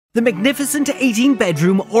The magnificent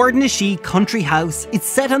 18-bedroom Ardnashee country house is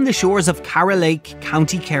set on the shores of Caragh Lake,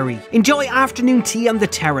 County Kerry. Enjoy afternoon tea on the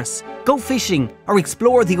terrace, go fishing, or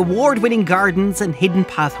explore the award-winning gardens and hidden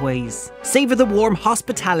pathways. Savour the warm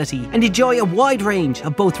hospitality and enjoy a wide range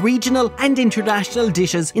of both regional and international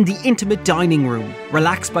dishes in the intimate dining room.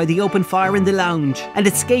 Relax by the open fire in the lounge and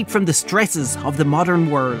escape from the stresses of the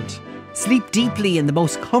modern world. Sleep deeply in the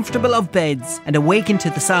most comfortable of beds and awaken to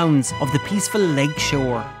the sounds of the peaceful lake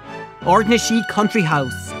shore. Ardnashee Country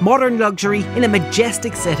House, modern luxury in a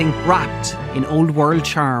majestic setting wrapped in old world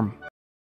charm.